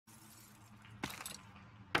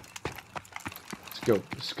go,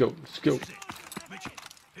 let's go, let's go.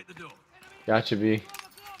 Hit the door. Gotcha, B.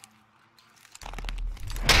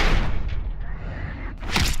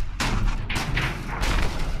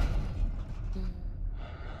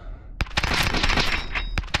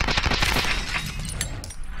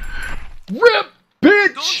 Rip,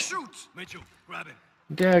 bitch! Don't shoot! Mitchell, grab him.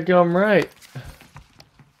 Daggum right.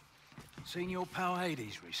 Seen your pal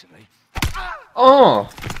Hades recently? Oh!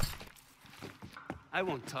 I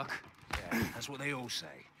won't talk. Yeah, that's what they all say.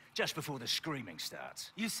 Just before the screaming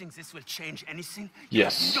starts. You think this will change anything?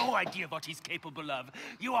 Yes. You have no idea what he's capable of.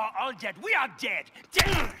 You are all dead. We are dead.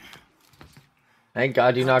 Dead. Thank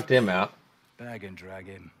God you knocked him out. Bag and drag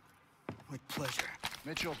him. With pleasure.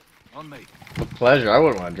 Mitchell, on me. With pleasure. I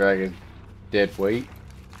wouldn't want to drag a dead weight.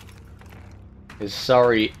 Is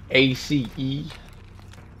sorry, ACE.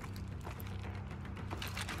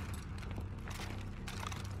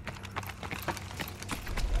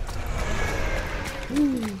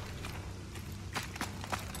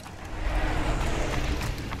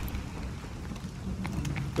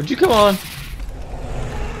 Would you come on?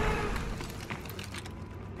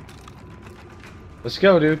 Let's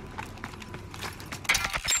go, dude.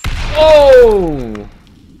 Oh!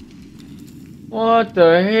 What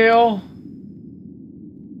the hell?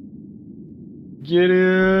 Get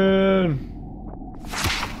in!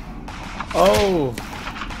 Oh!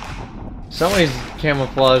 Somebody's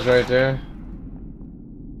camouflage right there.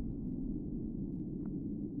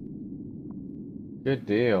 Good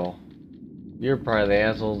deal. You're probably the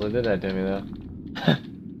assholes that did that to me, though.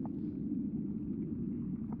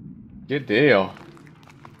 Good deal.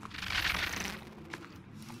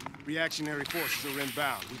 Reactionary forces are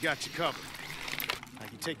inbound. We got you covered. Now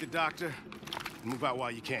you take the doctor and move out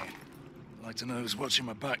while you can. I'd like to know who's watching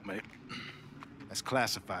my back, mate. That's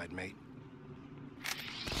classified, mate.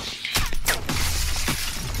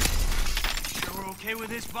 Sure we're okay with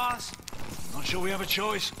this, boss? Not sure we have a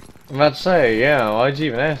choice. I'm about to say, yeah, why'd you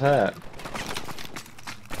even ask that? What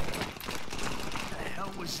the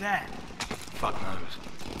hell was that? Fuck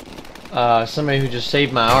knows. Somebody who just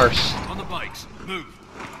saved my arse. On the bikes. Move.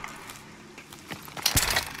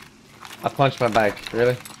 I punched my bike,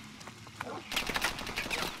 really?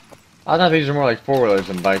 I thought these are more like four-wheelers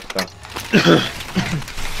than bikes, though. Go,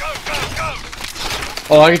 go, go!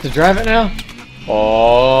 Oh, I get to drive it now?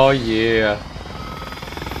 Oh, yeah.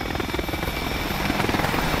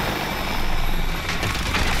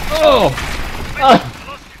 Oh!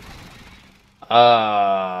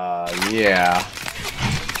 Yeah.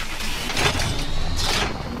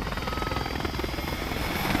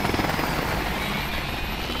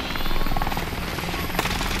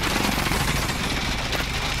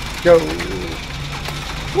 Go.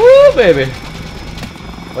 Woo, baby.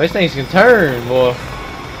 Well, these things can turn, boy.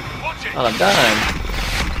 On a dime.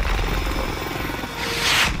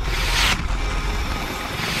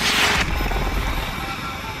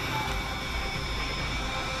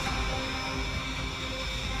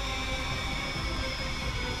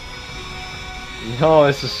 Oh,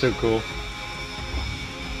 this is so cool.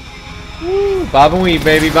 Woo, bob and weave,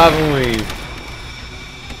 baby, bob and weave.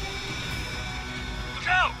 Look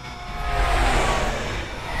out!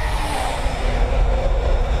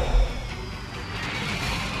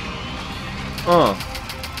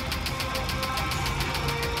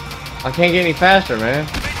 I can't get any faster, man.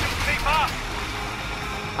 Keep up!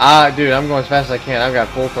 Ah, dude, I'm going as fast as I can. I've got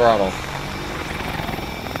full throttle.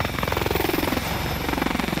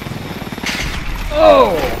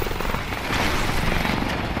 Oh!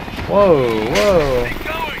 Whoa, whoa. Keep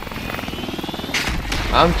going!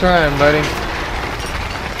 I'm trying, buddy.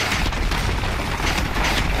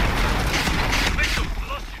 Mitchell, I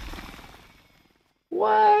lost you.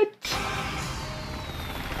 What?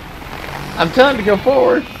 I'm telling you to go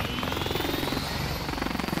forward.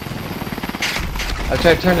 I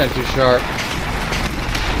tried to turn that too sharp.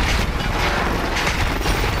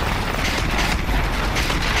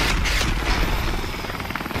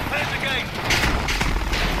 There's the gate.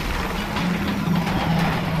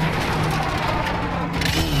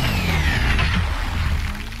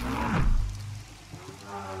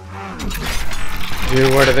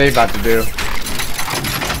 Dude, what are they about to do?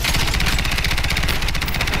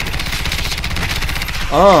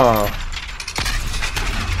 Oh.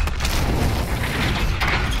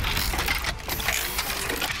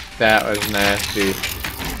 That was nasty.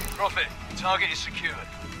 Prophet, target is secured.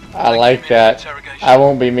 I like that. I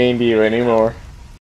won't be mean to you anymore.